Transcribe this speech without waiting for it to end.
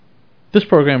This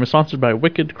program is sponsored by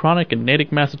Wicked Chronic in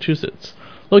Natick, Massachusetts.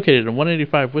 Located on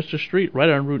 185 Worcester Street, right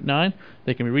on Route 9,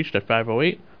 they can be reached at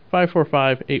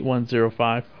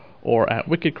 508-545-8105 or at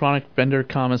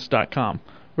wickedchronicvendorcommons.com.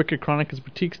 Wicked Chronic is a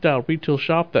boutique-style retail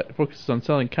shop that focuses on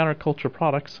selling counterculture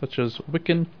products such as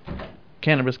Wiccan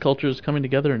cannabis cultures coming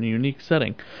together in a unique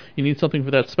setting. You need something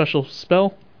for that special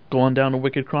spell? Go on down to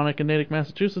Wicked Chronic in Natick,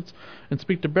 Massachusetts and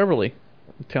speak to Beverly.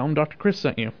 Tell him Dr. Chris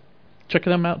sent you. Check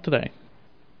them out today.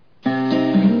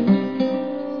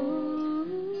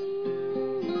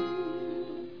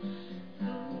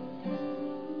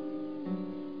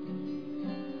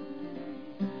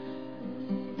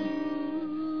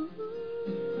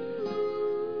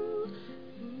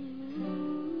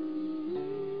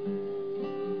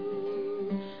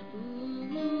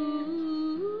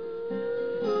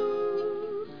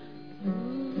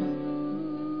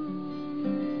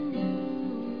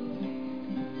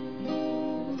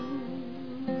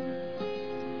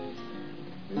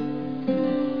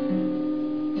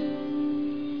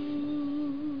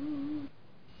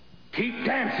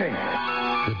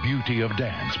 Of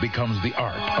dance becomes the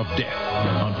art of death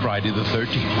on Friday the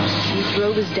 13th. We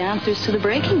drove his dancers to the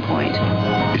breaking point.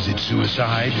 Is it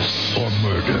suicide or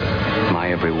murder?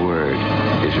 My every word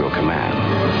is your command.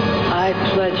 I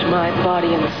pledge my body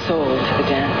and soul to the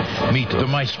dance. Meet the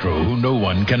Maestro who no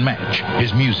one can match.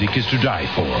 His music is to die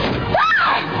for.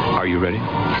 Are you ready?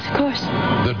 Yes, of course.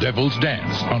 The Devil's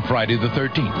Dance on Friday the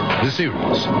 13th. The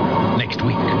series. Next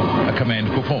week, a command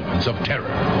performance of terror.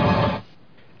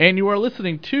 And you are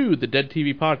listening to the Dead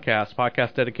TV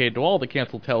podcast dedicated to all the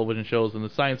canceled television shows in the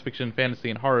science fiction, fantasy,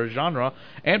 and horror genre,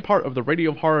 and part of the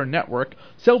Radio Horror Network,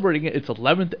 celebrating its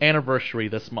 11th anniversary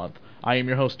this month. I am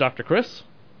your host, Dr. Chris.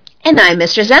 And I'm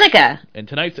Mr. Zeneca. And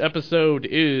tonight's episode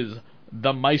is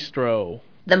The Maestro.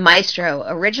 The Maestro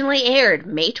originally aired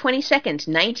May 22nd,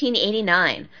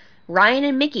 1989. Ryan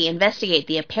and Mickey investigate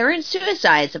the apparent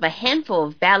suicides of a handful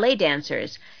of ballet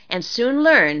dancers and soon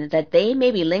learn that they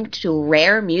may be linked to a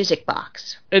rare music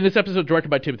box. And this episode is directed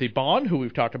by Timothy Bond, who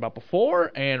we've talked about before,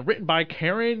 and written by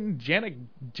Karen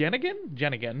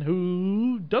Janigan,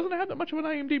 who doesn't have that much of an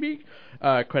IMDb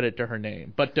credit to her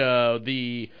name. But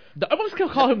I'm almost going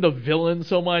to call him the villain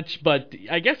so much, but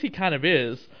I guess he kind of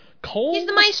is. He's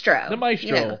the Maestro. The Maestro.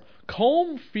 You know.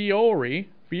 Colm Fiore.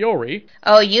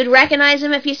 Oh, you'd recognize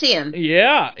him if you see him.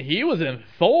 Yeah, he was in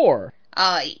Thor.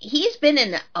 He's been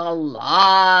in a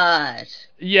lot.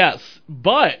 Yes,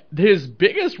 but his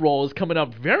biggest role is coming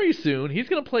up very soon. He's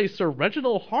going to play Sir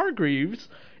Reginald Hargreaves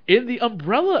in the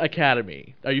Umbrella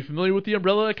Academy. Are you familiar with the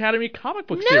Umbrella Academy comic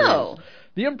book series? No.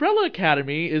 The Umbrella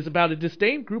Academy is about a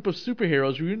disdained group of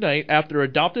superheroes reunite after their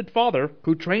adopted father,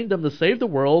 who trained them to save the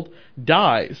world,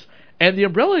 dies. And the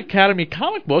Umbrella Academy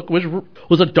comic book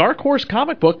was a Dark Horse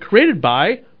comic book created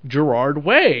by Gerard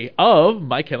Way of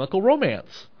My Chemical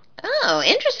Romance. Oh,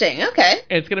 interesting. Okay.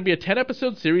 And it's going to be a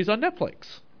 10-episode series on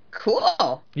Netflix.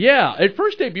 Cool. Yeah, it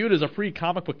first debuted as a free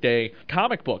comic book day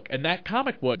comic book, and that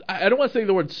comic book, I don't want to say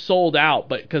the word sold out,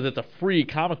 but because it's a free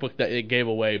comic book that it gave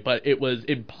away, but it was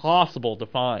impossible to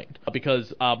find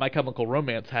because My Chemical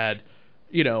Romance had,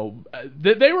 you know,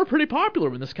 they were pretty popular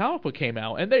when this comic book came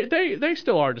out, and they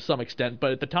still are to some extent,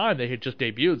 but at the time they had just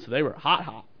debuted, so they were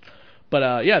hot.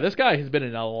 But yeah, this guy has been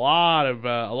in a lot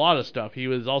of stuff. He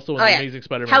was also in The Amazing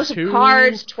Spider-Man 2, House of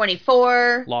Cards,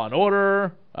 24, Law and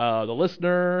Order, The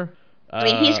Listener. I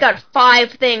mean, he's got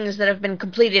 5 things that have been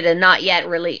completed and not yet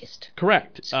released.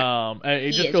 Correct. So he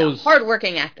is a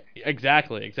hard-working actor.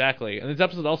 Exactly. And this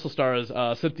episode also stars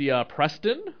Cynthia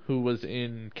Preston, who was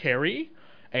in Carrie,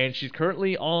 and she's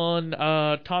currently on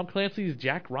Tom Clancy's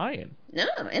Jack Ryan.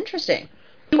 Oh, interesting.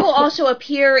 He will also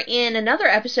appear in another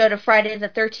episode of Friday the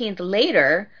 13th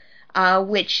later,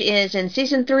 which is in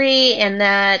Season 3, and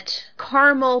that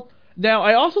Carmel... Now,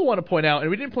 I also want to point out, and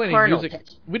we didn't play any music.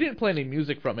 Pit. We didn't play any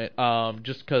music from it,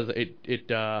 just because it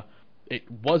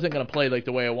wasn't going to play like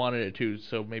the way I wanted it to,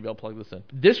 so maybe I'll plug this in.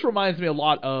 This reminds me a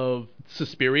lot of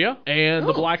Suspiria and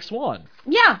The Black Swan.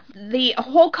 Yeah, the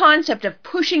whole concept of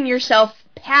pushing yourself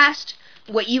past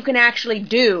what you can actually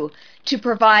do to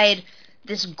provide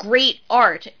this great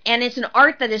art, and it's an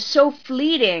art that is so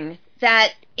fleeting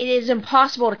that it is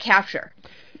impossible to capture.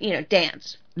 You know,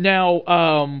 dance. Now,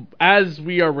 as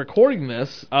we are recording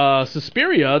this,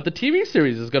 Suspiria, the TV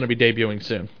series, is going to be debuting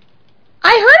soon.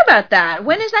 I heard about that.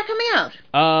 When is that coming out?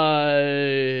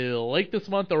 Late this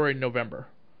month or in November.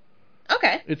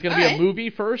 Okay. It's going to be a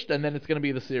movie first, and then it's going to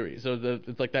be the series. So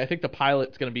it's like I think the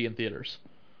pilot's going to be in theaters.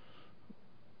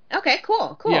 Okay,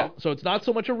 cool. Yeah, so it's not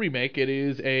so much a remake. It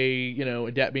is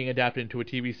being adapted into a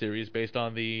TV series based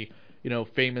on the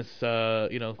famous,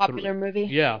 Popular movie.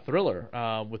 Yeah, Thriller,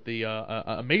 with the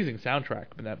amazing soundtrack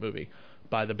in that movie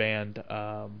by the band.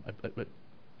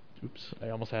 Oops, I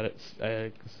almost had it.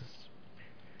 I'm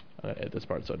gonna edit this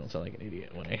part so I don't sound like an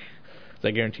idiot when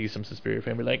I guarantee some Suspiria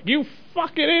fan will be like, "You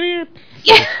fucking idiot!"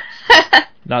 Yeah.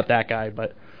 Not that guy,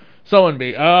 but someone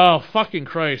be. Oh, fucking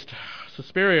Christ.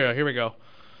 Suspiria, here we go.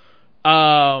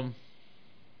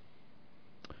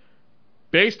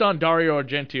 Based on Dario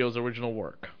Argento's original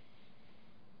work.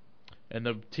 And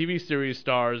the TV series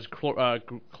stars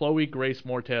Chloe Grace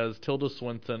Moretz, Tilda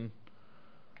Swinton,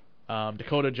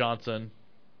 Dakota Johnson.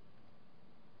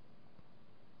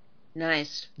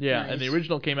 Nice. Yeah, nice. And the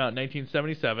original came out in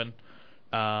 1977.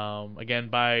 Again,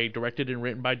 directed and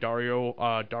written by Dario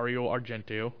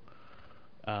Argento.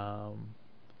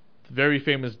 Very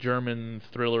famous German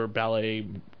thriller ballet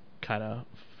kind of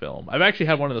film. I've actually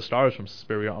had one of the stars from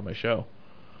Suspiria on my show.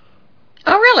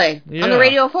 Oh, really? Yeah. On the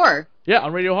Radio Horror? Yeah,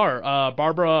 on Radio Horror.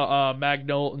 Barbara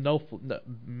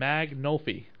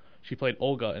Magnolfi. She played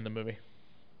Olga in the movie.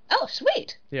 Oh,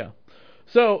 sweet. Yeah.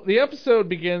 So the episode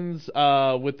begins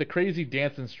with the crazy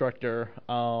dance instructor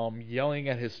yelling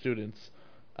at his students,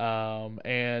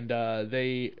 and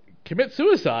they commit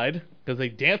suicide because they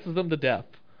dances them to death.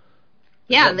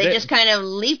 Yeah, they just kind of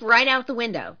leap right out the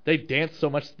window. They danced so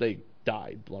much they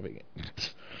died loving it.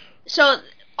 So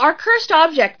our cursed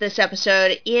object this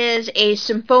episode is a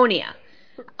symphonia.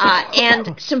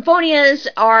 And symphonias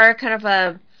are kind of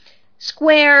a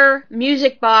square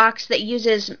music box that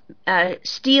uses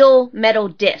steel metal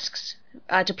discs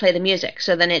to play the music.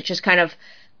 So then it just kind of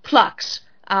plucks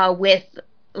with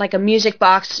like a music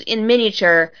box in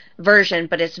miniature version,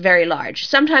 but it's very large.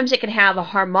 Sometimes it can have a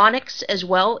harmonics as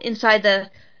well inside the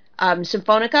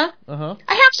symphonica. Uh-huh.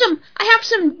 I have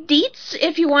some deets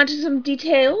if you wanted some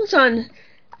details on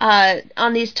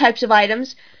these types of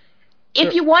items.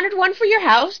 If you wanted one for your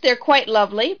house, they're quite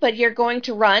lovely, but you're going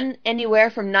to run anywhere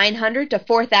from $900 to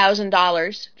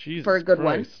 $4,000 for a good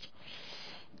one.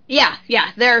 Yeah,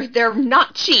 they're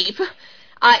not cheap.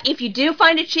 If you do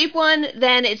find a cheap one,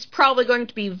 then it's probably going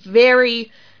to be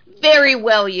very, very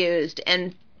well used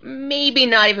and maybe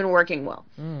not even working well.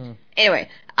 Anyway,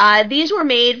 these were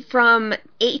made from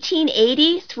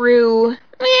 1880 through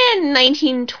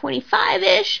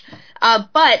 1925-ish,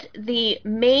 but the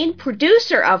main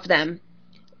producer of them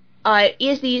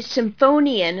is the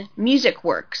Symphonian Music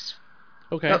Works.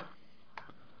 Okay. Oh.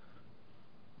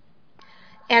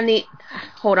 And the...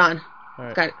 Hold on. All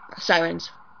right. Got sirens.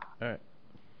 All right.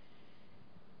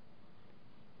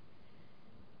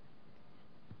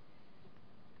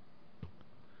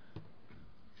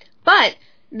 But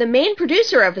the main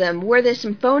producer of them were the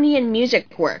Symphonian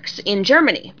Music Works in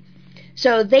Germany.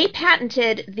 So they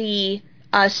patented the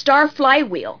star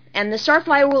flywheel, and the star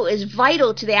flywheel is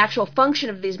vital to the actual function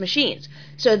of these machines.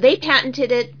 So they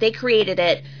patented it, they created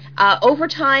it. Over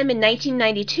time, in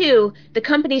 1992, the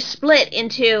company split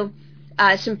into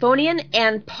Symphonian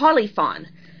and Polyphon.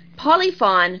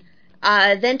 Polyphon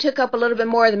then took up a little bit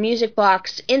more of the music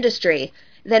box industry.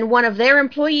 Then one of their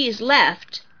employees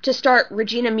left to start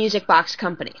Regina Music Box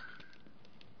Company.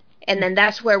 And then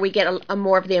that's where we get a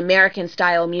more of the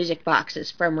American-style music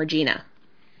boxes from Regina.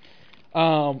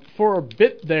 For a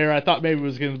bit there, I thought maybe it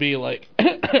was going to be like,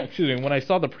 excuse me, when I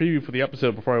saw the preview for the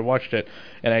episode before I watched it,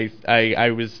 and I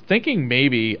was thinking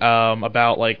maybe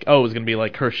about like, oh, it was going to be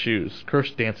like cursed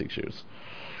dancing shoes.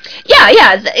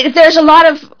 Yeah, there's a lot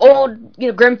of old,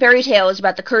 grim fairy tales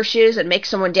about the cursed shoes that make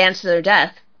someone dance to their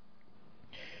death.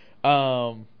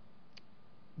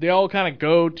 They all kind of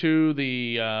go to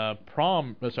the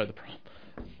prom.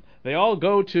 They all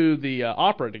go to the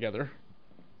opera together.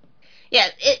 Yeah,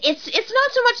 it's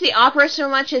not so much the opera so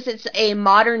much as it's a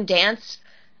modern dance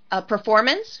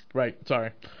performance. Right.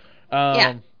 Sorry.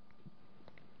 Yeah.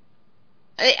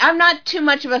 I'm not too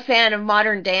much of a fan of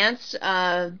modern dance,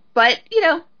 but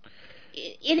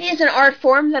it is an art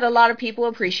form that a lot of people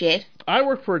appreciate. I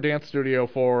worked for a dance studio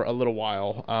for a little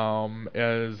while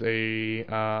as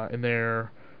in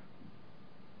their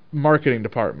marketing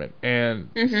department, and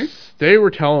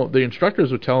the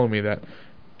instructors were telling me that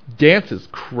dance is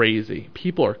crazy.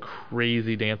 People are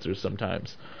crazy dancers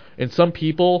sometimes, and some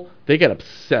people, they get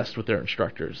obsessed with their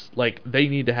instructors. Like, they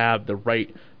need to have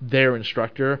their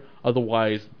instructor,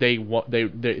 otherwise they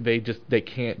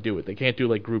can't do it. They can't do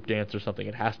like group dance or something.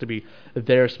 It has to be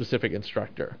their specific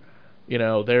instructor.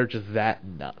 They're just that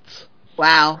nuts.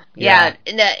 Wow. Yeah.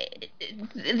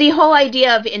 The whole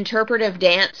idea of interpretive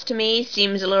dance to me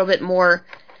seems a little bit more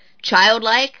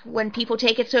childlike when people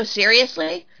take it so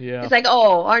seriously. Yeah. It's like,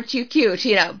 oh, aren't you cute?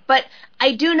 But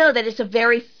I do know that it's a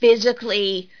very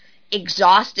physically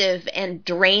exhaustive and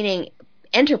draining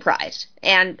enterprise.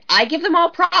 And I give them all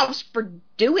props for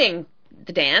doing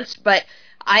the dance, but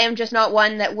I am just not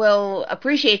one that will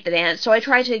appreciate the dance, so I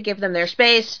try to give them their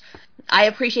space. I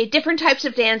appreciate different types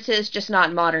of dances, just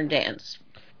not modern dance.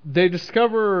 They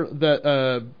discover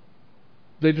the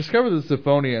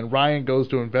Symphonia, and Ryan goes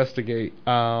to investigate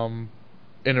in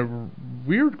a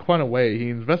weird kind of way.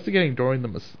 He's investigating during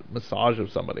the massage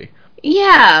of somebody.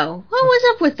 Yeah, what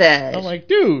was up with that? I'm like,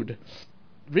 dude,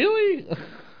 really?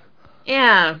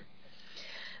 Yeah.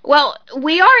 Well,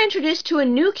 we are introduced to a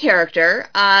new character.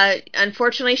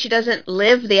 Unfortunately, she doesn't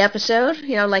live the episode,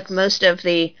 like most of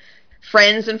the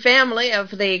friends and family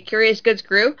of the Curious Goods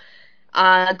crew.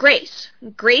 Grace.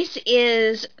 Grace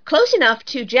is close enough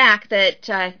to Jack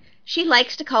that she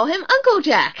likes to call him Uncle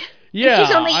Jack. Yeah, and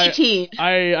she's only 18.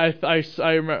 I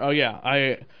remember. Oh yeah,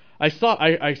 I saw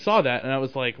that and I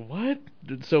was like, what?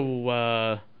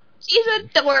 So she's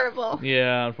adorable.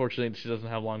 Yeah, unfortunately, she doesn't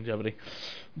have longevity.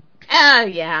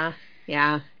 Yeah.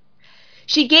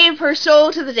 She gave her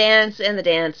soul to the dance, and the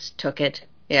dance took it.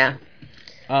 Yeah.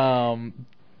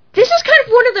 This is kind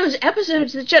of one of those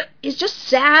episodes that is just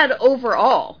sad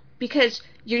overall, because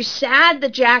you're sad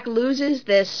that Jack loses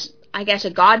this, I guess, a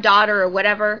goddaughter or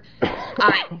whatever.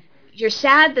 You're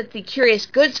sad that the Curious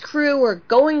Goods crew are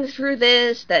going through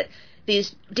this, that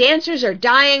these dancers are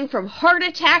dying from heart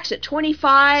attacks at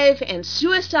 25 and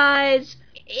suicides.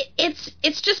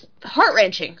 It's just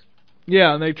heart-wrenching.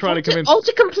 Yeah, and they try to convince... All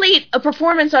to complete a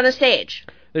performance on a stage.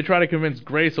 They try to convince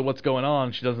Grace of what's going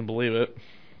on. She doesn't believe it.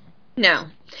 No.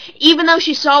 Even though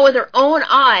she saw with her own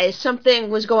eyes something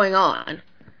was going on,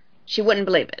 she wouldn't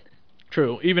believe it.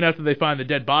 True. Even after they find the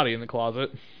dead body in the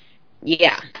closet.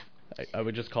 Yeah. I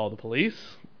would just call the police.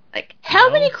 Like, how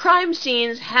many crime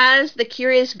scenes has the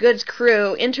Curious Goods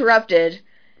crew interrupted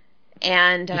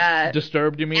and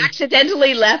disturbed, you mean?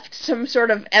 Accidentally left some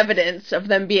sort of evidence of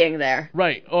them being there.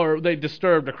 Right, or they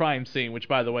disturbed a crime scene, which,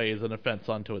 by the way, is an offense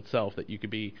unto itself that you could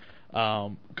be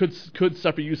could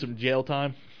suffer you some jail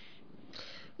time.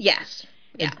 Yes.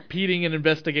 Yeah. Impeding an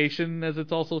investigation, as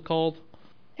it's also called.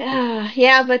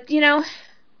 Yeah, but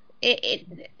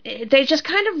they just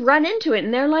kind of run into it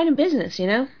in their line of business.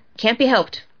 Can't be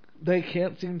helped. They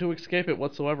can't seem to escape it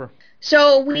whatsoever.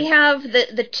 So we have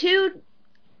the two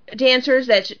dancers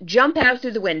that jump out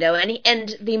through the window,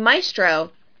 and the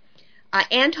maestro,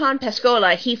 Anton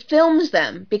Pascola, he films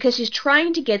them because he's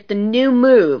trying to get the new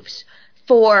moves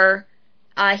for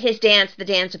his dance, the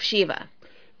Dance of Shiva.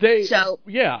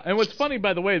 And what's funny,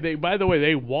 by the way,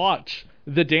 they watch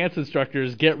the dance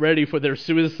instructors get ready for their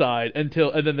suicide and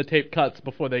then the tape cuts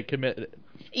before they commit it.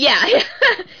 Yeah.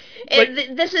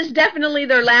 This is definitely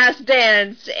their last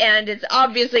dance, and it's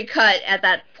obviously cut at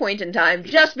that point in time,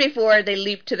 just before they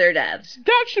leap to their deaths.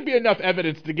 That should be enough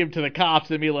evidence to give to the cops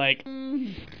and be like...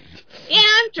 Yeah,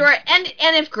 I'm sure. And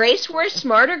if Grace were a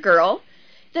smarter girl,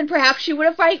 then perhaps she would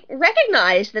have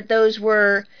recognized that those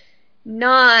were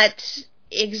not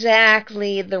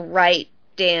exactly the right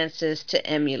dances to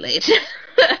emulate.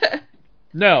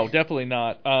 No, definitely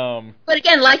not. But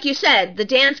again, like you said, the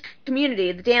dance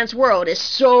community, the dance world is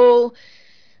so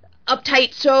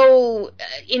uptight, so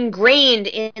ingrained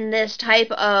in this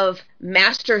type of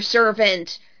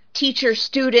master-servant,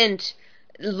 teacher-student,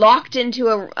 locked into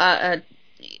a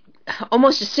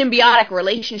almost a symbiotic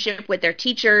relationship with their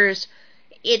teachers.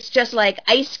 It's just like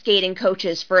ice skating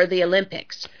coaches for the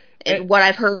Olympics. And what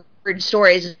I've heard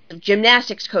stories of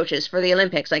gymnastics coaches for the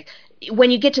Olympics. Like,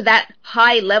 when you get to that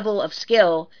high level of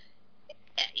skill,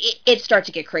 it starts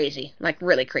to get crazy, like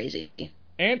really crazy.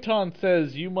 Anton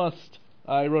says you must,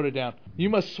 I wrote it down, you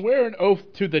must swear an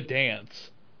oath to the dance.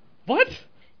 What?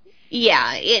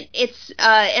 Yeah, it's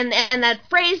and that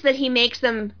phrase that he makes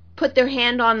them put their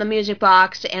hand on the music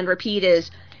box and repeat is,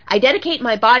 I dedicate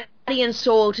my body and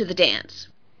soul to the dance.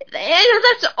 And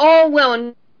that's all well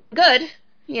and good,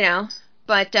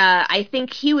 but I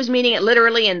think he was meaning it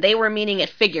literally, and they were meaning it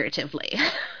figuratively.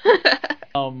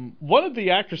 One of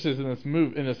the actresses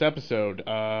in this episode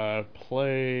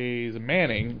plays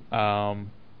Manning, as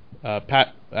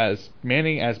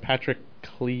Patrick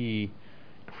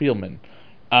Creelman,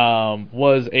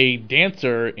 was a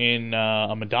dancer in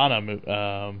a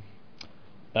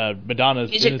Madonna's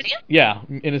music video? Yeah,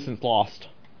 Innocence Lost.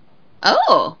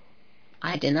 Oh,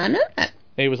 I did not know that.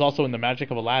 He was also in The Magic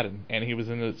of Aladdin, and he was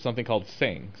in something called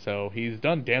Sing. So he's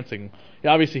done dancing.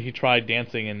 Yeah, obviously, he tried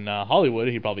dancing in Hollywood.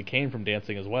 He probably came from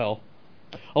dancing as well.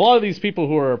 A lot of these people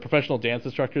who are professional dance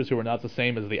instructors who are not the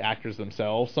same as the actors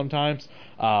themselves sometimes,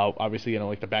 obviously,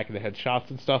 like the back of the head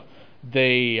shots and stuff,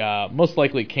 they most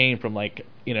likely came from,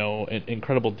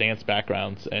 incredible dance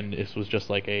backgrounds, and this was just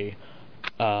like a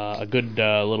good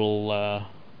little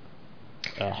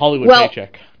Hollywood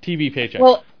paycheck. TV paycheck.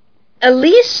 Well,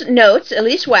 Elise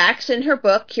Wax, in her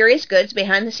book, Curious Goods,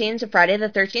 Behind the Scenes of Friday the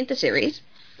 13th, the series,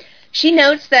 she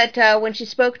notes that when she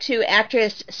spoke to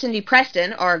actress Cindy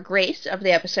Preston, or Grace, of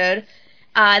the episode,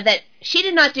 that she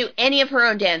did not do any of her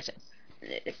own dancing.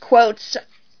 Quotes,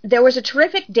 "There was a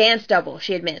terrific dance double,"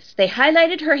 she admits. "They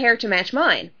highlighted her hair to match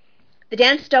mine. The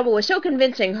dance double was so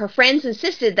convincing, her friends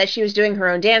insisted that she was doing her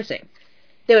own dancing.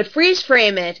 They would freeze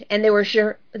frame it, and they were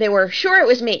sure it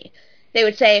was me. They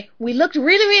would say, 'We looked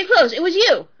really, really close. It was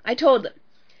you.' I told them,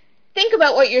 'Think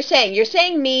about what you're saying. You're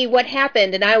saying me what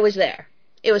happened, and I was there.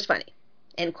 It was funny.'"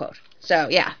 End quote. So,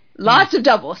 yeah, lots of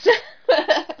doubles.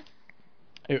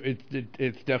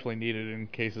 It's definitely needed in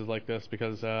cases like this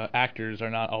because actors are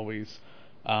not always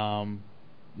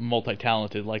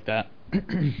multi-talented like that.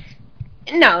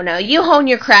 No, you hone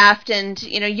your craft, and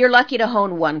you're lucky to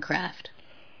hone one craft.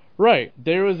 Right.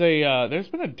 There's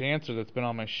been a dancer that's been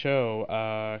on my show.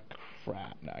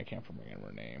 No, I can't remember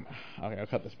her name. Okay, I'll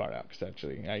cut this part out because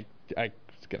actually I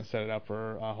was gonna set it up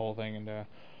for a whole thing and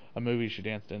a movie she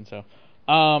danced in. So,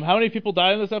 how many people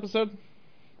died in this episode?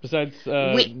 Besides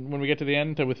when we get to the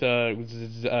end with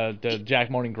Jack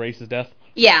mourning Grace's death.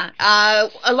 Yeah,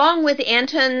 along with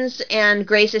Anton's and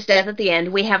Grace's death at the end,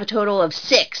 we have a total of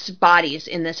 6 bodies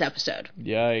in this episode.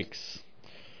 Yikes.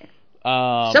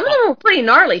 Some of them were pretty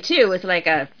gnarly, too, with like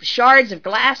shards of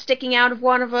glass sticking out of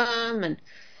one of them, and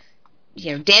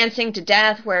dancing to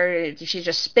death where she's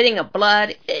just spitting up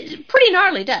blood. It's pretty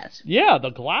gnarly death. Yeah, the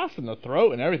glass in the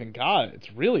throat and everything. God,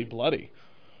 it's really bloody.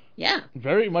 Yeah.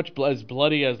 Very much as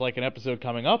bloody as like an episode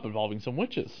coming up involving some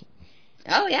witches.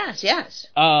 Oh, yes.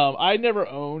 I never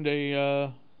owned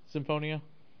a Symphonia.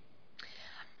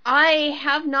 I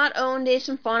have not owned a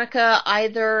Symphonica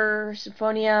either.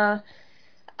 Symphonia.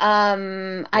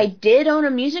 I did own a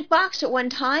music box at one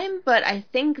time, but I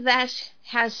think that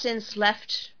has since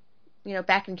left,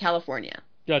 back in California.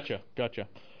 Gotcha.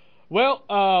 Well,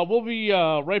 we'll be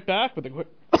right back with a quick...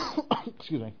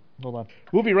 Excuse me. Hold on.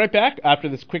 We'll be right back after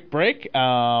this quick break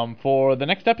for the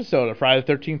next episode of Friday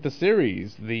the 13th, the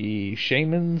series, The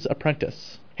Shaman's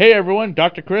Apprentice. Hey everyone,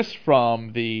 Dr. Chris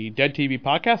from the Dead TV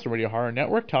Podcast and Radio Horror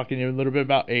Network, talking to you a little bit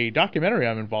about a documentary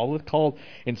I'm involved with called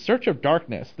In Search of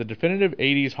Darkness, the definitive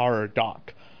 80s horror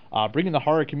doc. Bringing the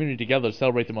horror community together to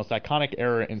celebrate the most iconic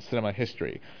era in cinema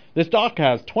history. This doc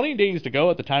has 20 days to go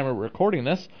at the time of recording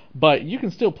this, but you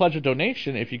can still pledge a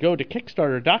donation if you go to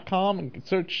Kickstarter.com and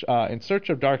search In Search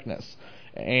of Darkness.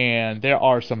 And there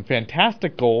are some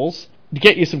fantastic goals to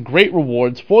get you some great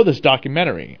rewards for this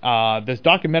documentary.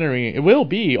 It will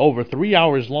be over 3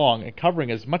 hours long and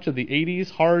covering as much of the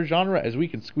 80s horror genre as we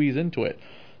can squeeze into it.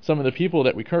 Some of the people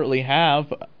that we currently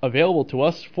have available to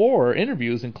us for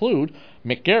interviews include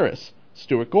Mick Garris,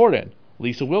 Stuart Gordon,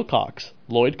 Lisa Wilcox,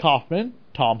 Lloyd Kaufman,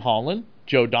 Tom Holland,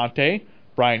 Joe Dante,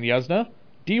 Brian Yuzna,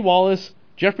 Dee Wallace,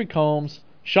 Jeffrey Combs,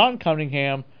 Sean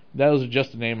Cunningham. Those are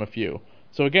just to name a few.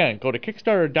 So again, go to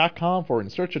Kickstarter.com for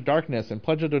In Search of Darkness and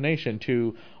pledge a donation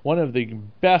to one of the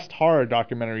best horror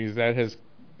documentaries that has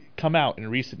come out in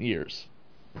recent years.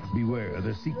 Beware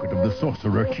the secret of the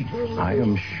sorcerer chief. I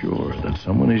am sure that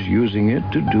someone is using it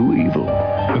to do evil.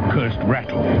 The cursed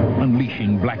rattle,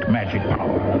 unleashing black magic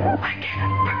power. I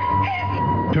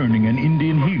can't. Turning an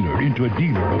Indian healer into a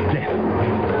dealer of death.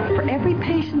 For every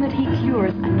patient that he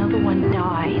cures, another one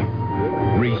dies.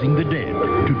 Raising the dead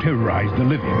to terrorize the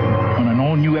living on an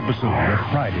all-new episode of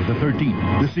Friday the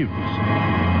 13th, the series.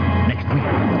 Next week,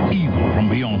 evil from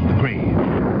beyond the grave.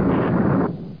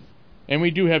 And we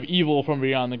do have evil from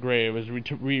beyond the grave as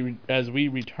we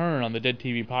return on the Dead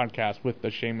TV Podcast with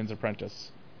The Shaman's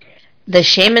Apprentice. The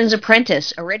Shaman's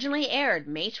Apprentice originally aired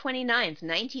May 29th,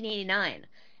 1989.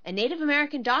 A Native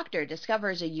American doctor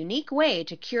discovers a unique way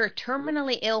to cure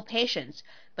terminally ill patients,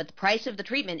 but the price of the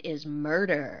treatment is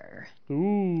murder.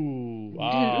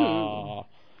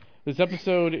 This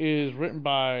episode is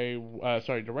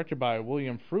directed by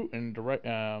William Fruit and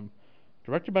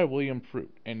directed by William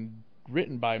Fruit and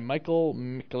written by Michael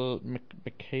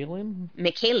Michaelian.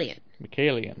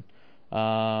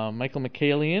 Michael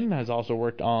Michaelian has also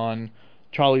worked on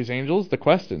Charlie's Angels, The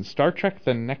Quest, and Star Trek: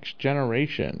 The Next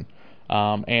Generation,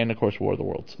 and of course War of the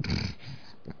Worlds.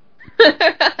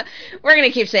 We're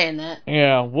gonna keep saying that.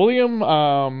 Yeah, William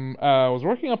was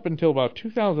working up until about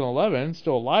 2011,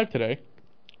 still alive today.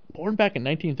 Born back in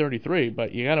 1933,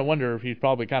 but you gotta wonder if he's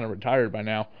probably kind of retired by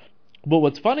now. But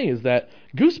what's funny is that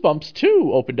Goosebumps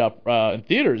 2 opened up in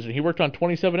theaters, and he worked on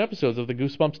 27 episodes of the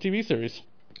Goosebumps TV series.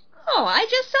 Oh, I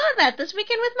just saw that this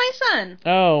weekend with my son.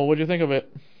 Oh, what'd you think of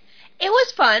it? It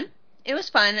was fun. It was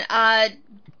fun.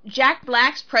 Jack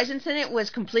Black's presence in it was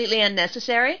completely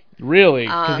unnecessary. Really?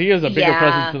 Because he has a bigger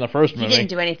presence in the first movie. He didn't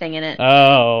do anything in it.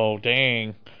 Oh,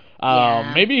 dang.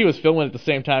 Yeah. Maybe he was filming at the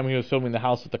same time he was filming The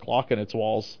House with the Clock in its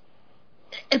walls.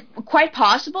 Quite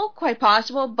possible,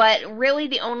 but really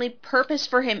the only purpose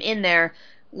for him in there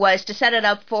was to set it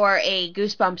up for a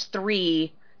Goosebumps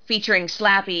 3 featuring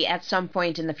Slappy at some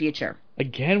point in the future.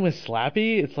 Again with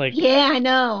Slappy? It's like... Yeah, I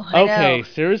know. Okay,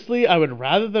 seriously? I would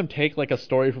rather them take, like, a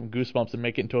story from Goosebumps and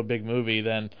make it into a big movie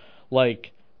than,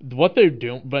 like, what they've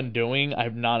been doing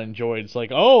I've not enjoyed. It's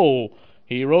like, oh,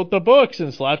 he wrote the books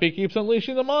and Slappy keeps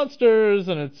unleashing the monsters,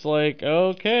 and it's like,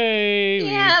 okay,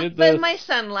 yeah, we did but this. my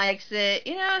son likes it.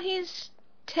 You know, he's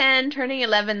 10, turning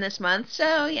 11 this month,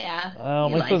 so yeah.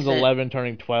 My son's 11,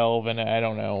 turning 12, and I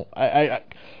don't know. I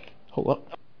hold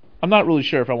up. I'm not really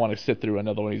sure if I want to sit through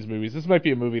another one of these movies. This might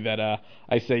be a movie that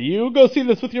I say, you go see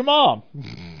this with your mom.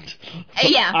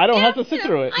 Yeah. I don't have to sit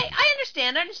through it. I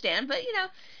understand, but you know,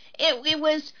 it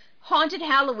was haunted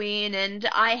Halloween, and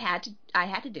I had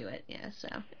to do it. Yeah, so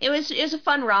it was a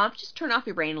fun romp. Just turn off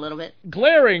your brain a little bit.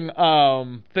 Glaring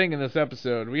thing in this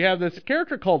episode, we have this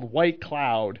character called White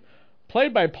Cloud,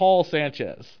 played by Paul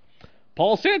Sanchez.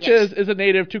 Paul Sanchez is a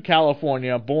native to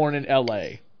California, born in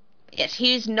L.A. Yes,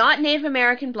 he's not Native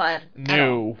American blood.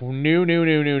 No.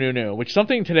 Which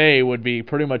something today would be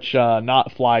pretty much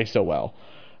not fly so well.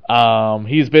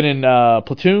 He's been in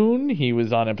Platoon. He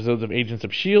was on episodes of Agents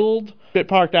of S.H.I.E.L.D. Bit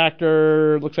part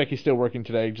actor. Looks like he's still working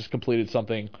today. Just completed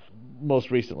something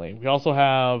most recently. We also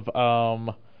have,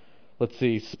 let's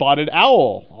see, Spotted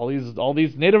Owl. All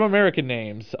these Native American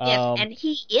names. Yes, and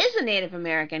he is a Native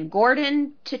American.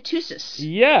 Gordon Tatusis.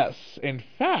 Yes. In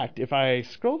fact, if I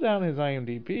scroll down his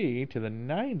IMDb to the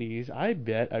 90s, I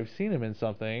bet I've seen him in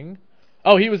something.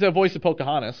 Oh, he was a voice of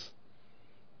Pocahontas.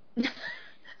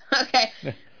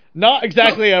 Okay. Not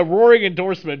exactly a roaring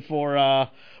endorsement for,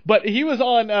 but he was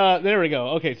on, there we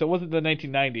go. Okay, so it wasn't the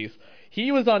 1990s.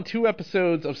 He was on 2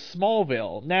 episodes of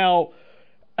Smallville. Now,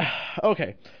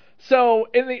 okay, so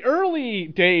in the early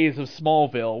days of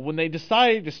Smallville, when they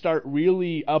decided to start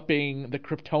really upping the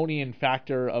Kryptonian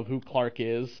factor of who Clark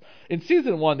is, in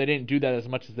season 1 they didn't do that as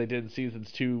much as they did in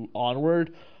seasons 2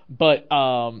 onward, but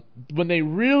when they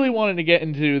really wanted to get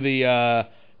into the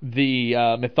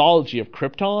mythology of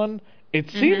Krypton, it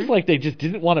seems like they just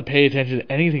didn't want to pay attention to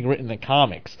anything written in the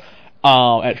comics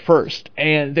at first.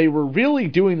 And they were really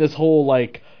doing this whole,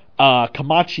 like,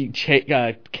 Kamachi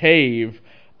cave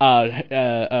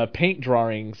paint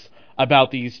drawings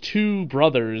about these 2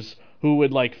 brothers who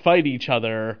would, like, fight each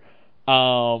other,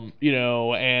 you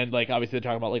know, and, like, obviously they're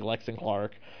talking about, like, Lex and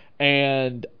Clark.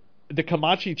 And the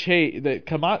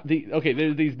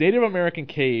there's these Native American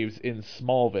caves in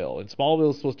Smallville, and Smallville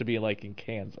is supposed to be, like, in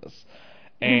Kansas.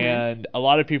 And a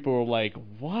lot of people were like,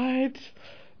 what?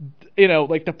 You know,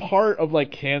 like, the part of,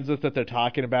 like, Kansas that they're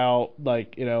talking about,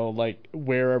 like, you know, like,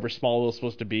 wherever Smallville is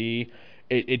supposed to be,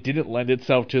 it didn't lend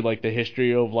itself to, like, the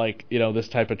history of, like, you know, this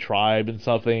type of tribe and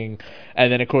something.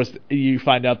 And then, of course, you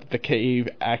find out that the cave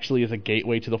actually is a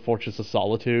gateway to the Fortress of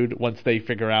Solitude once they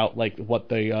figure out, like, what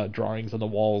the drawings on the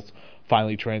walls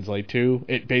finally translate to.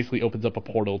 It basically opens up a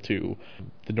portal to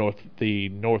the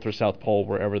north or south pole,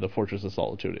 wherever the Fortress of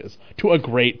Solitude is, to a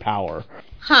great power.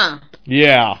 Huh.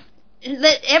 Yeah.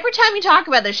 Every time you talk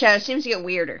about the show, it seems to get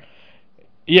weirder.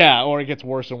 Yeah, or it gets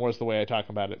worse and worse the way I talk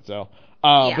about it, so...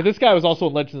 But this guy was also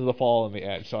in Legends of the Fall and the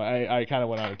Edge, so I kind of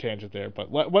went on a tangent there. But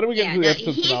what do we get into the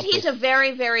episode synopsis? He's a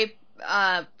very, very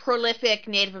prolific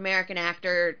Native American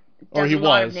actor. Does a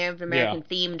lot of Native American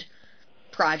themed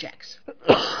projects.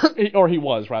 Or he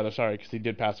was, rather, sorry, because he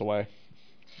did pass away.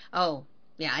 Oh,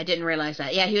 yeah, I didn't realize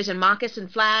that. Yeah, he was in Moccasin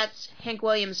Flats, Hank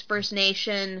Williams' First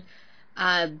Nation,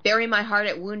 Bury My Heart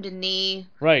at Wounded Knee.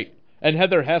 Right. And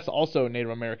Heather Hess, also a Native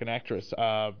American actress,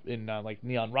 in like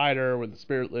Neon Rider, Where the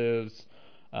Spirit Lives.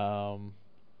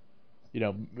 You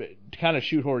know, to kind of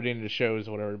shoehorn into shows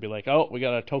or whatever, to be like, oh, we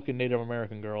got a token Native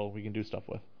American girl we can do stuff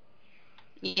with.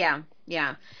 Yeah.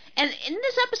 And in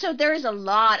this episode, there is a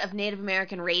lot of Native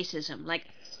American racism, like,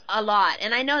 a lot.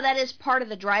 And I know that is part of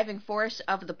the driving force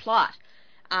of the plot.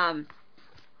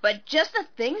 But just the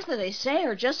things that they say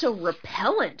are just so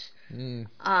repellent. You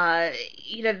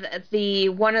know, the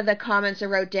one of the comments I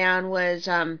wrote down was,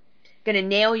 gonna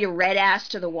nail your red ass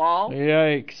to the wall.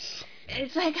 Yikes.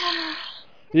 It's like,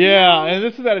 yeah, and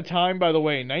this is at a time, by the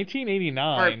way,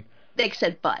 1989. Or they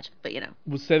said butt, but you know.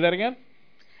 We'll say that again?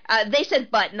 They said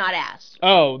butt, not ass.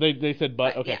 Oh, they said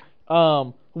butt, okay.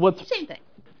 Yeah. What's... Same thing.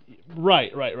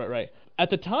 Right. At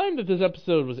the time that this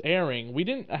episode was airing, we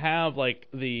didn't have, like,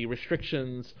 the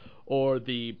restrictions or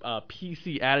the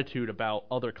PC attitude about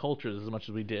other cultures as much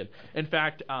as we did. In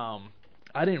fact,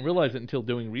 I didn't realize it until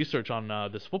doing research on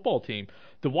this football team.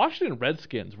 The Washington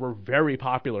Redskins were very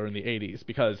popular in the 80s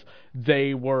because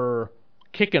they were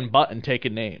kicking butt and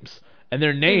taking names. And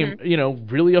their name,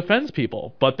 really offends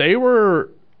people. But they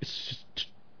were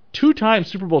two-time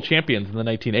Super Bowl champions in the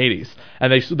 1980s.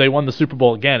 And they won the Super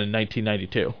Bowl again in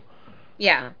 1992.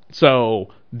 Yeah. So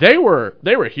they were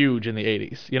huge in the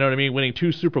 80s. You know what I mean? Winning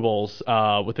 2 Super Bowls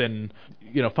within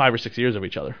 5 or 6 years of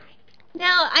each other. No,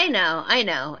 I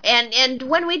know. And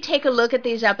when we take a look at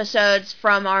these episodes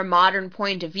from our modern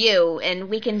point of view, and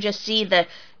we can just see the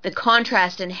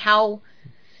contrast and how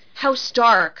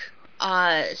stark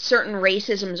certain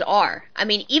racisms are. I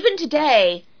mean, even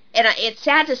today, and it's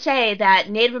sad to say that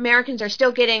Native Americans are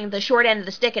still getting the short end of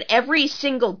the stick at every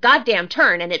single goddamn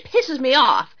turn, and it pisses me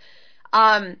off.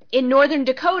 In Northern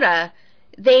Dakota,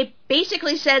 they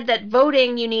basically said that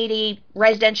voting you need a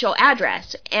residential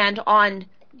address, and on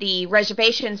the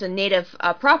reservations and native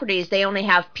properties, they only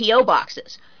have P.O.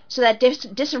 boxes. So that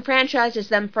disenfranchises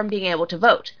them from being able to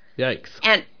vote. Yikes.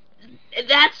 And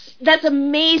that's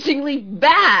amazingly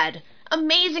bad.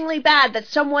 Amazingly bad that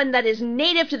someone that is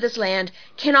native to this land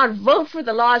cannot vote for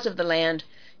the laws of the land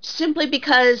simply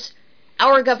because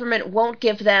our government won't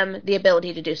give them the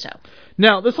ability to do so.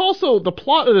 Now, the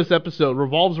plot of this episode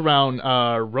revolves around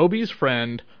Mickey's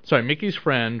friend,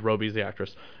 Roby's the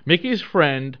actress, Mickey's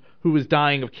friend who is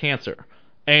dying of cancer.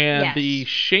 And the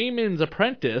shaman's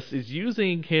apprentice is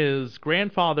using his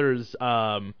grandfather's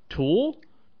tool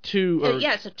to...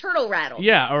 it's a turtle rattle.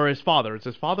 Yeah, or his father. It's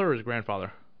his father or his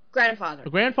grandfather? Grandfather. The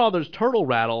grandfather's turtle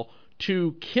rattle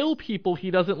to kill people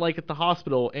he doesn't like at the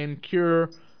hospital and cure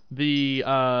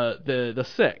the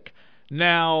sick.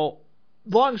 Now,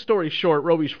 long story short,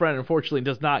 Roby's friend unfortunately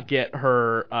does not get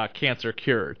her cancer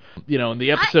cured. And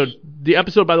the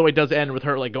episode, by the way, does end with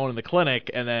her like going to the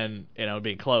clinic and then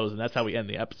being closed, and that's how we end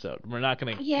the episode. We're not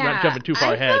jumping too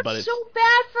far ahead, but it's so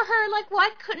bad for her. Like, why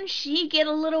couldn't she get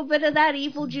a little bit of that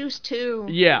evil juice too?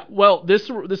 Yeah, well, this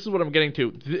is what I'm getting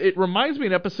to. It reminds me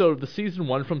of an episode of the season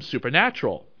 1 from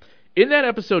Supernatural. In that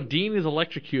episode, Dean is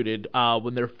electrocuted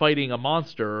when they're fighting a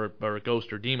monster or a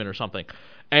ghost or demon or something,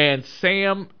 and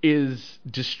Sam is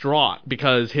distraught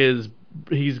because his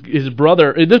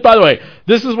brother. This, by the way,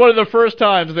 this is one of the first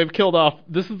times they've killed off.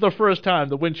 This is the first time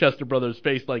the Winchester brothers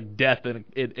faced like death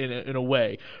in a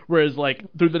way, whereas like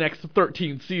through the next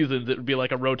 13 seasons it would be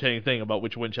like a rotating thing about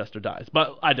which Winchester dies.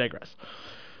 But I digress.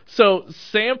 So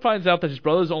Sam finds out that his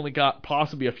brother's only got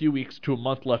possibly a few weeks to a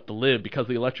month left to live because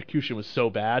the electrocution was so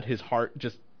bad, his heart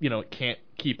just, can't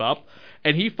keep up.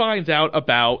 And he finds out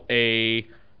about a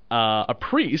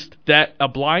priest, a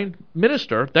blind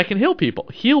minister that can heal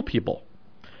people.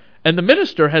 And the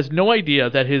minister has no idea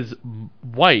that his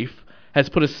wife has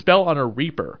put a spell on a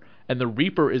reaper, and the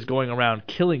reaper is going around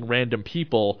killing random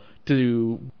people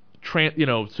to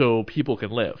so people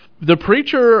can live. The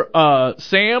preacher,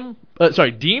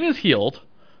 Dean is healed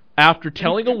after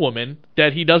telling a woman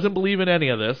that he doesn't believe in any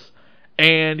of this,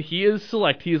 and he is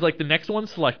like the next one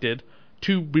selected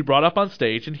to be brought up on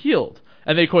stage and healed.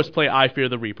 And they, of course, play I Fear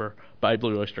the Reaper by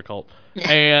Blue Oyster Cult.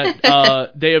 And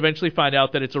they eventually find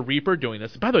out that it's a Reaper doing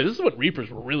this. By the way, this is when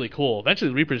Reapers were really cool. Eventually,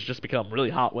 the Reapers just become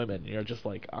really hot women. You're just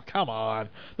like, oh, come on.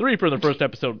 The Reaper in the first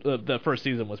episode, the first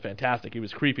season was fantastic. He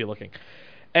was creepy looking.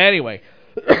 Anyway,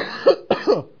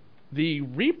 the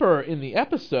Reaper in the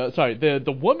episode,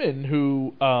 the woman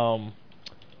who,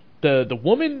 the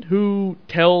woman who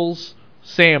tells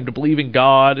Sam to believe in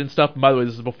God and stuff. And by the way,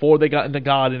 this is before they got into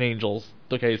God and angels.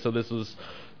 Okay, so this is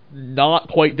not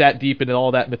quite that deep into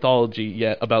all that mythology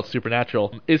yet about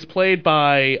Supernatural. Is played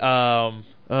by,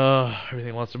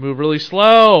 everything wants to move really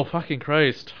slow. Fucking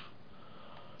Christ.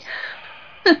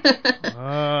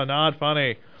 Not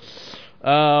funny.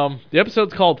 The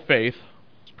episode's called Faith.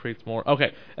 Creates more.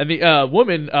 Okay, and the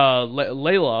woman,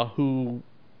 Layla, who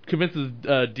convinces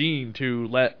Dean to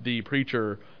let the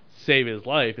preacher save his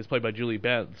life, is played by Julie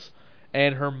Benz.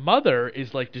 And her mother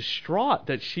is like distraught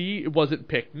that she wasn't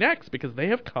picked next because they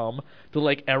have come to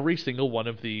like every single one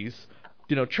of these,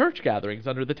 church gatherings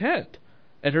under the tent,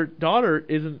 and her daughter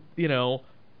isn't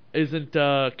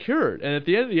cured. And at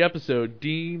the end of the episode,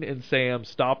 Dean and Sam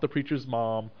stop the preacher's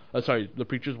the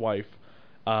preacher's wife.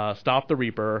 Stop the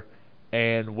Reaper,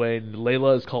 and when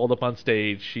Layla is called up on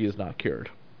stage, she is not cured.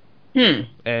 And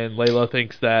Layla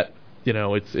thinks that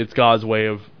it's God's way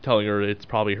of telling her it's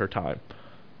probably her time.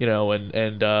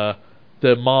 And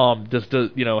the mom just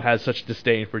has such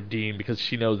disdain for Dean because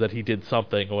she knows that he did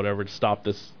something or whatever to stop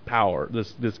this power,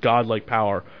 this godlike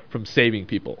power from saving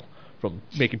people from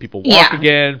making people walk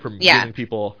again, from Yeah. giving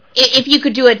people... If you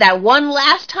could do it that one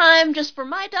last time just for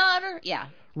my daughter, yeah.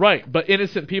 Right, but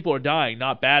innocent people are dying,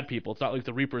 not bad people. It's not like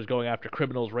the Reaper is going after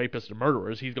criminals, rapists, and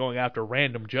murderers. He's going after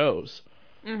random Joes.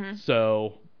 Mm-hmm.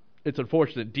 So it's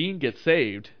unfortunate. Dean gets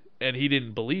saved, and he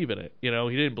didn't believe in it. You know,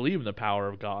 he didn't believe in the power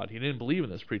of God. He didn't believe in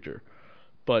this preacher.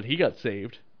 But he got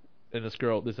saved, and this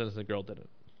innocent girl didn't.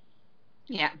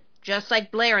 Yeah. Just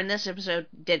like Blair in this episode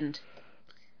didn't.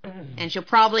 And she'll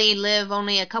probably live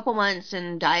only a couple months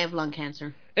and die of lung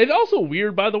cancer. It's also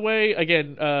weird, by the way,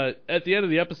 again, at the end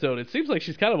of the episode, it seems like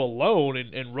she's kind of alone,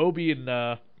 and Roby and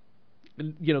the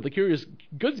Curious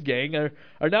Goods gang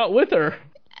are not with her.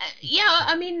 Yeah,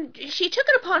 I mean, she took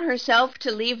it upon herself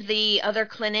to leave the other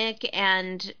clinic,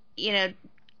 and,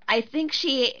 I think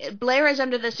Blair is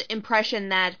under this impression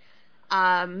that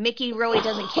Mickey really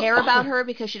doesn't care about her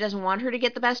because she doesn't want her to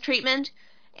get the best treatment,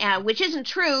 which isn't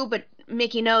true, but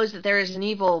Mickey knows that there is an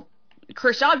evil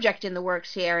cursed object in the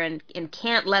works here and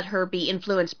can't let her be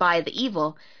influenced by the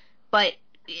evil. But,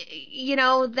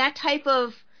 that type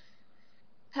of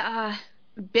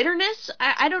bitterness,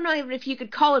 I don't know even if you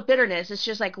could call it bitterness. It's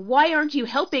just like, why aren't you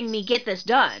helping me get this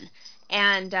done?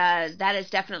 And that is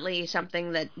definitely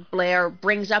something that Blair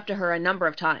brings up to her a number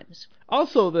of times.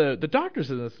 Also, the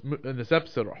doctors in this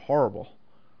episode are horrible.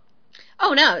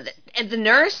 Oh, no. The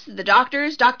nurse, the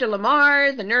doctors, Dr.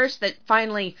 Lamar, the nurse that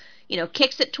finally,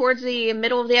 kicks it towards the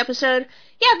middle of the episode.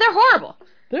 Yeah, they're horrible.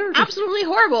 They're absolutely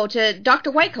horrible to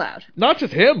Dr. Whitecloud. Not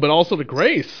just him, but also to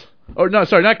Grace. Or, no,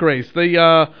 sorry, not Grace.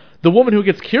 The woman who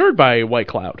gets cured by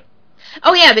Whitecloud.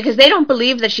 Oh, yeah, because they don't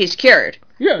believe that she's cured.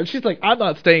 Yeah, and she's like, I'm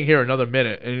not staying here another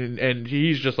minute. And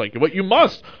he's just like, what, you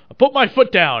must put my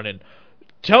foot down and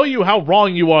tell you how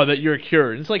wrong you are that you're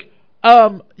cured. And it's like,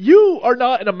 you are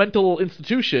not in a mental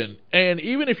institution, and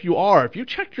even if you are, if you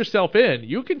checked yourself in,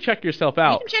 you can check yourself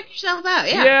out. You can check yourself out,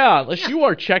 yeah. Yeah, unless you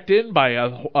are checked in by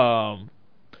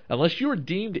unless you are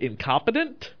deemed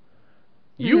incompetent,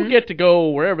 you get to go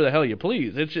wherever the hell you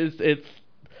please. It's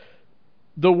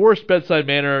the worst bedside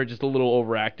manner, just a little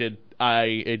overacted. Yeah,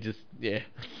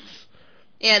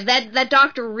 that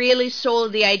doctor really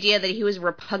sold the idea that he was a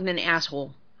repugnant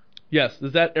asshole. Yes,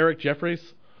 is that Eric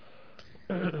Jeffries?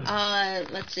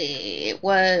 Let's see. It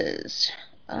was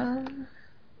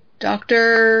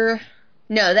Dr.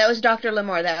 No, that was Dr.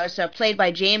 Lamar. That was played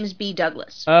by James B.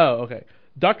 Douglas. Oh, okay.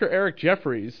 Dr. Eric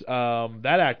Jeffries,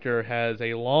 that actor has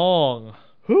a long,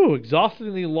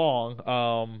 exhaustingly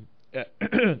long,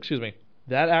 excuse me.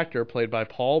 That actor, played by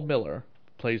Paul Miller,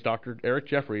 plays Dr. Eric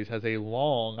Jeffries, has a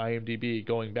long IMDb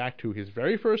going back to his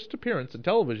very first appearance in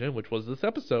television, which was this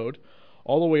episode,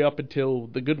 all the way up until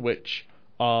The Good Witch.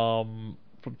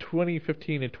 From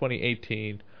 2015 and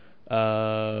 2018,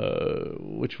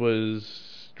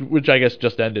 which I guess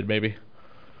just ended, maybe.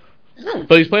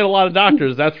 But he's played a lot of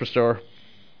doctors, that's for sure.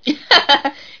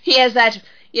 He has that,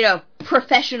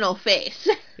 professional face.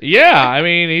 Yeah, I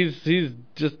mean, he's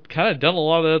just kind of done a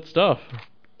lot of that stuff.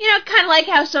 Kind of like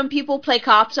how some people play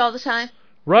cops all the time.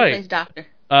 Right. He plays doctor.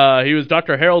 He was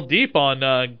Dr. Harold Deep on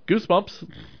Goosebumps.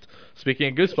 Speaking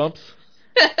of Goosebumps.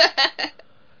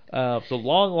 So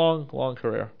long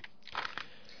career.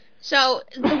 So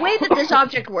the way that this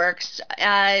object works,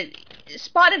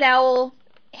 Spotted Owl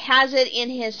has it in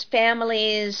his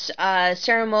family's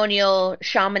ceremonial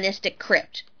shamanistic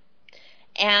crypt.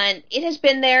 And it has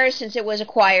been there since it was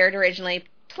acquired originally,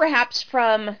 perhaps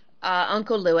from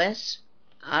Uncle Lewis.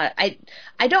 I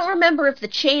don't remember if the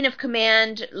chain of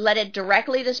command led it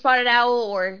directly to Spotted Owl,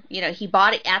 or, he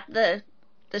bought it at the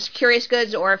Curious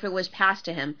Goods, or if it was passed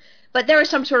to him. But there was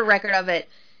some sort of record of it,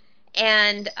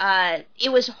 and it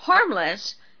was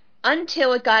harmless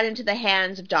until it got into the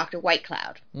hands of Dr.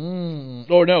 Whitecloud.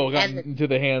 Oh, no, it got into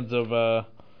the hands of,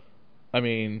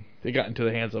 it got into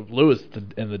the hands of Lewis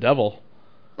and the devil.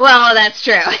 Well, that's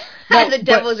true. No, the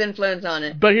devil's influence on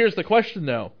it. But here's the question,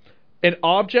 though. An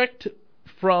object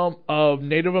of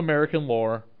Native American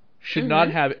lore should not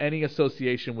have any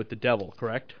association with the devil,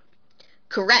 correct?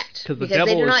 Correct, because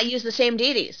they do not use the same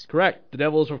deities. Correct. The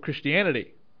devil is from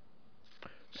Christianity.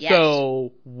 Yes.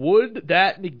 So, would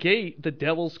that negate the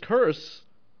devil's curse?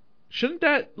 Shouldn't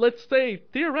that, let's say,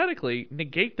 theoretically,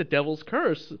 negate the devil's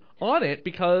curse on it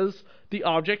because the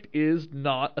object is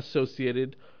not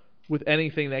associated with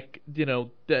anything that,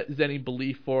 that is any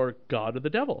belief for God or the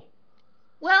devil?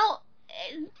 Well,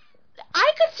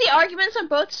 I could see arguments on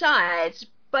both sides,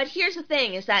 but here's the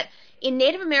thing, is that in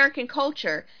Native American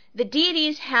culture, the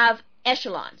deities have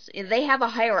echelons. They have a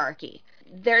hierarchy.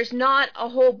 There's not a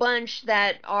whole bunch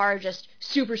that are just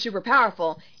super, super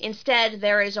powerful. Instead,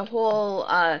 there is a whole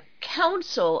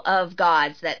council of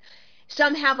gods that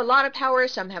some have a lot of power,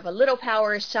 some have a little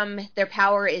power, some their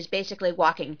power is basically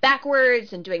walking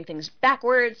backwards and doing things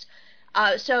backwards.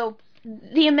 So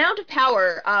the amount of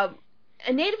power, a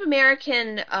Native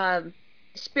American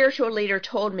spiritual leader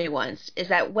told me once, is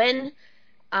that when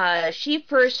she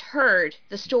first heard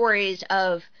the stories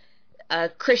of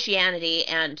Christianity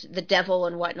and the devil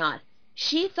and whatnot,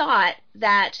 she thought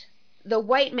that the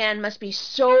white man must be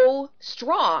so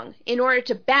strong in order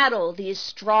to battle these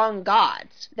strong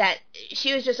gods that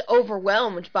she was just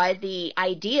overwhelmed by the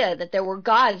idea that there were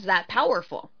gods that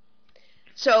powerful.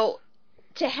 So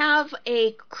to have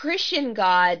a Christian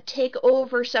god take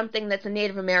over something that's a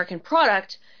Native American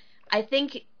product, I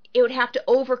think it would have to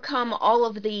overcome all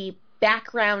of the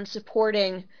background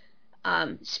supporting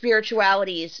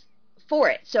spiritualities for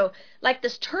it. So like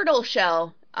this turtle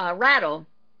shell rattle,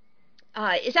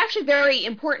 is actually very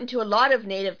important to a lot of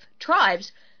native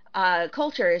tribes,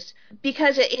 cultures,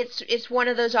 because it's one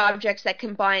of those objects that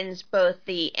combines both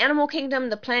the animal kingdom,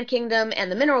 the plant kingdom, and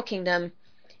the mineral kingdom.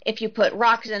 If you put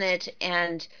rocks in it,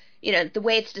 and the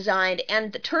way it's designed,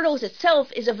 and the turtles itself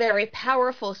is a very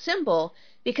powerful symbol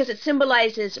because it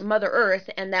symbolizes Mother Earth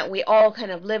and that we all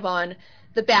kind of live on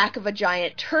the back of a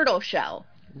giant turtle shell.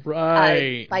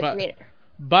 Right.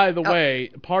 By the Oh. way,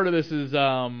 part of this is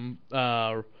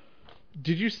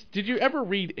Did you ever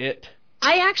read It?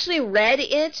 I actually read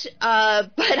it,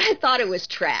 but I thought it was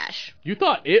trash. You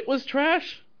thought it was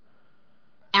trash?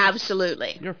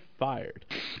 Absolutely. You're fired.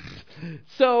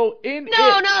 So in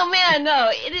No, It, no.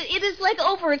 It is like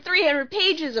over 300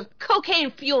 pages of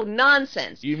cocaine-fueled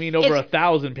nonsense. you mean over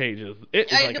 1,000 pages?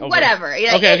 It is like over, whatever.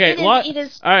 Yeah, okay. It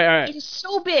is. All right. It is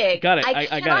so big. Got it.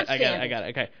 I got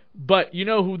it. Okay. But you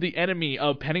know who the enemy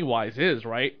of Pennywise is,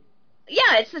 right?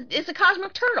 Yeah, it's a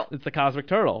cosmic turtle. It's the cosmic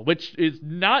turtle, which is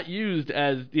not used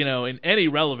as, in any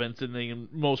relevance in the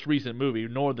most recent movie,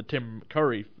 nor the Tim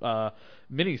Curry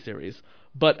miniseries.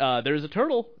 But there's a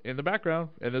turtle in the background,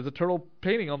 and there's a turtle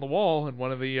painting on the wall in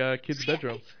one of the kids'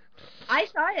 bedrooms. I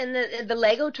saw it in the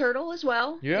Lego turtle as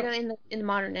well. Yeah. In the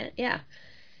modern it. Yeah.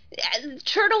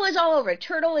 Turtle is all over.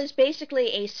 Turtle is basically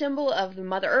a symbol of the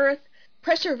Mother Earth,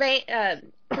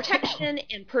 protection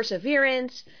and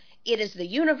perseverance. It is the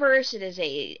universe. It is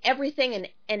everything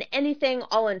and anything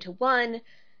all into one.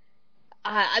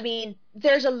 I mean,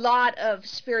 there's a lot of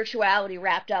spirituality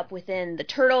wrapped up within the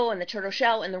turtle and the turtle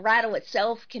shell, and the rattle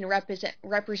itself can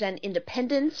represent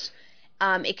independence.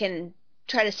 It can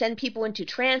try to send people into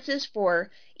trances for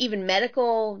even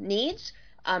medical needs.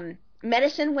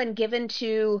 Medicine, when given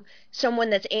to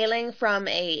someone that's ailing from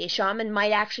a shaman,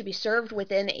 might actually be served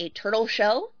within a turtle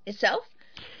shell itself.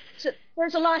 So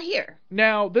there's a lot here.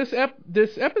 Now, this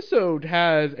episode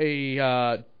has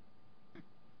a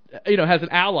has an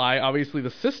ally. Obviously, the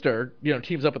sister,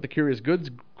 teams up with the Curious Goods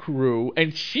crew,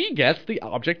 and she gets the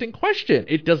object in question.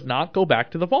 It does not go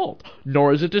back to the vault,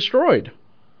 nor is it destroyed.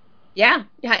 Yeah,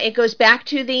 it goes back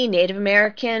to the Native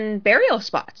American burial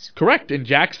spots. Correct, and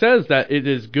Jack says that it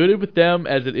is good with them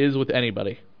as it is with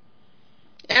anybody.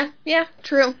 Yeah,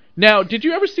 true. Now, did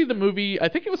you ever see the movie, I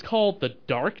think it was called The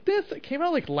Darkness? It came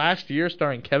out last year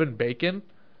starring Kevin Bacon.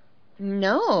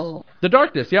 No. The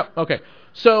Darkness, yep, okay.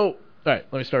 So, alright,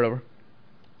 let me start over.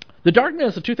 The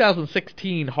Darkness, a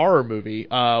 2016 horror movie,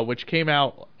 which came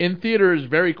out in theaters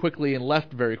very quickly and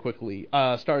left very quickly,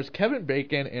 stars Kevin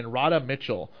Bacon and Radha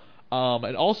Mitchell.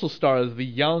 It also stars the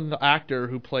young actor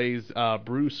who plays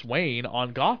Bruce Wayne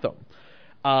on Gotham.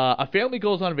 A family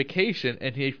goes on vacation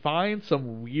and he finds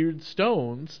some weird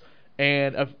stones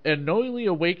and unknowingly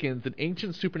awakens an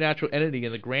ancient supernatural entity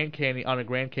in the Grand Canyon on a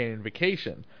Grand Canyon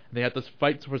vacation. And they have to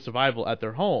fight for survival at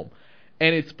their home.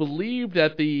 And it's believed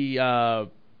that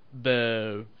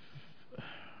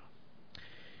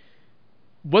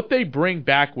what they bring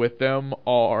back with them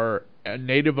are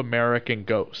Native American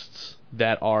ghosts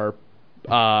that are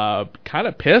kind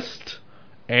of pissed,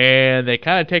 and they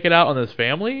kind of take it out on this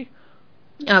family.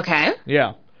 Okay.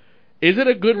 Yeah. Is it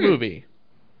a good movie?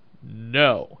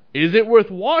 No. Is it worth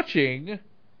watching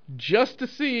just to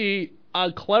see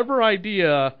a clever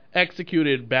idea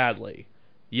executed badly?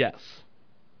 Yes.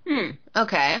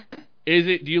 Okay.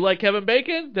 Do you like Kevin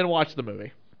Bacon? Then watch the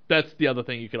movie. That's the other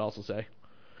thing you could also say.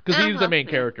 Because he's the main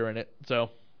character in it,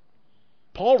 so.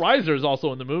 Paul Reiser is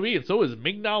also in the movie, and so is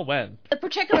Ming-Na Wen. The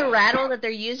particular rattle that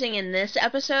they're using in this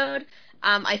episode,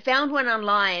 I found one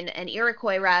online, an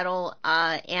Iroquois rattle,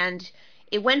 and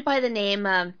it went by the name,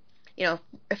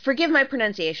 forgive my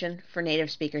pronunciation for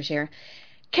native speakers here,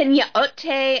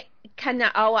 Kanyaote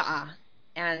Kanaawa,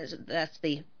 and that's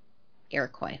the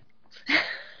Iroquois.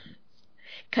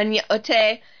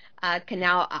 Kanyaote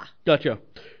Kanaawa. Gotcha.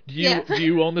 Do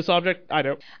you own this object? I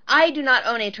don't. I do not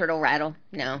own a turtle rattle,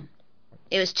 no.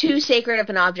 It was too sacred of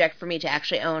an object for me to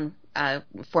actually own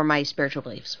for my spiritual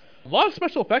beliefs. A lot of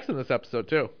special effects in this episode,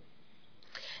 too.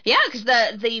 Yeah, because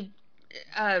the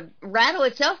rattle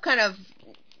itself kind of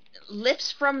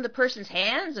lifts from the person's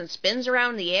hands and spins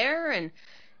around the air and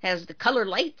has the colored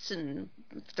lights and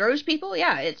throws people.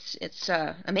 Yeah, it's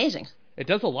amazing. It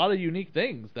does a lot of unique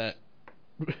things that...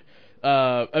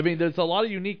 there's a lot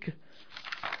of unique...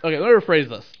 Okay, let me rephrase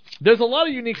this. There's a lot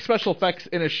of unique special effects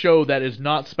in a show that is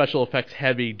not special effects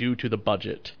heavy due to the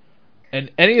budget.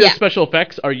 And any of the special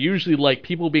effects are usually like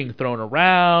people being thrown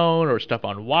around or stuff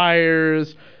on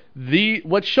wires.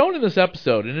 What's shown in this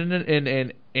episode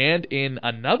and in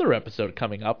another episode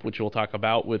coming up, which we'll talk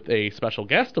about with a special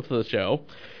guest of the show,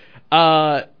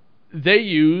 they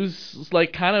use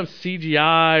like kind of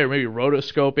CGI or maybe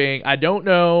rotoscoping. I don't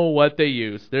know what they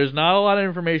use. There's not a lot of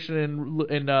information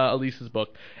in Elise's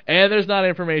book, and there's not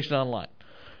information online.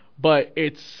 But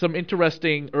it's some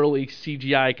interesting early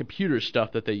CGI computer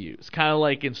stuff that they use. Kind of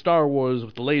like in Star Wars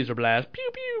with the laser blast, pew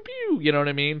pew pew. You know what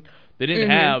I mean? They couldn't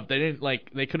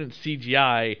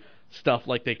CGI stuff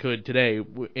like they could today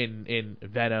in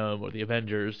Venom or the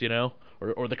Avengers, you know,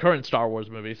 or the current Star Wars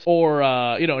movies, or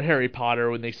in Harry Potter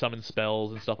when they summon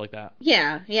spells and stuff like that.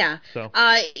 Yeah. So,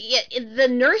 the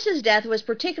nurse's death was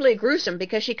particularly gruesome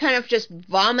because she kind of just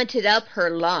vomited up her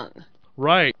lung.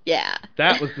 Right. Yeah.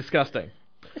 That was disgusting.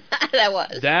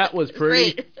 That was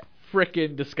pretty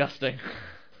frickin' disgusting.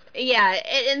 Yeah,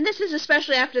 and this is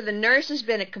especially after the nurse has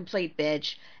been a complete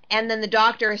bitch, and then the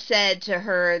doctor said to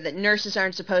her that nurses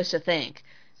aren't supposed to think.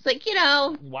 It's like,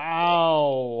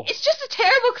 Wow. It's just a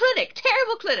terrible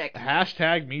clinic.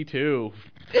 Hashtag me too.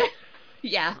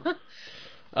 Yeah.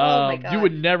 Oh my God. You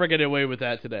would never get away with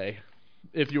that today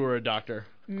if you were a doctor.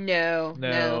 No.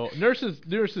 Nurses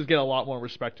get a lot more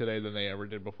respect today than they ever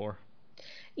did before.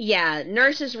 Yeah,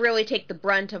 nurses really take the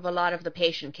brunt of a lot of the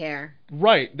patient care.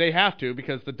 Right, they have to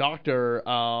because the doctor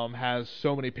has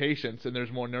so many patients and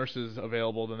there's more nurses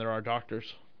available than there are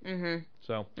doctors. Mm-hmm.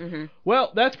 So,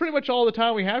 well, that's pretty much all the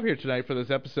time we have here tonight for this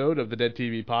episode of the Dead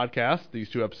TV Podcast. These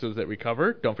 2 episodes that we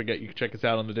covered. Don't forget you can check us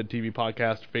out on the Dead TV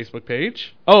Podcast Facebook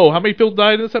page. Oh, how many people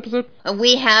died in this episode?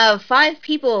 We have 5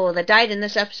 people that died in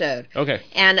this episode. Okay.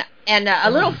 And a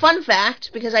little fun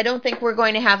fact, because I don't think we're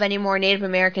going to have any more Native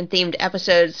American themed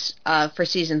episodes for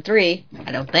season 3.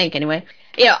 I don't think, anyway.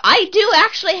 I do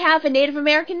actually have a Native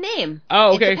American name.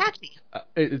 Oh, okay. It's Apache.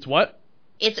 It's what?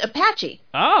 It's Apache.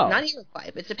 Oh. Not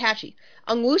Iroquois, it's Apache.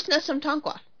 Angusna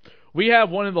Samtanqua. We have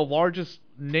one of the largest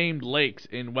named lakes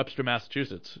in Webster,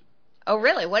 Massachusetts. Oh,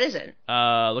 really? What is it?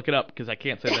 Look it up, because I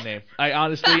can't say the name. I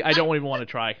honestly don't even want to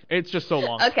try. It's just so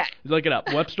long. Okay. Look it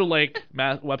up. Webster Lake,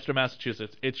 Webster,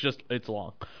 Massachusetts. It's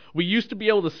long. We used to be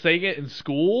able to say it in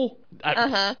school.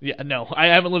 Yeah, no. I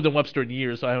haven't lived in Webster in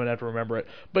years, so I haven't had to remember it.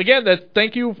 But again,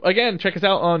 thank you. Again, check us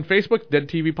out on Facebook, Dead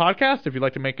TV Podcast. If you'd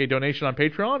like to make a donation on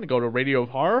Patreon, go to Radio of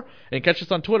Horror. And catch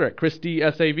us on Twitter at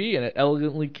ChrisDSAV and at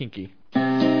Elegantly Kinky.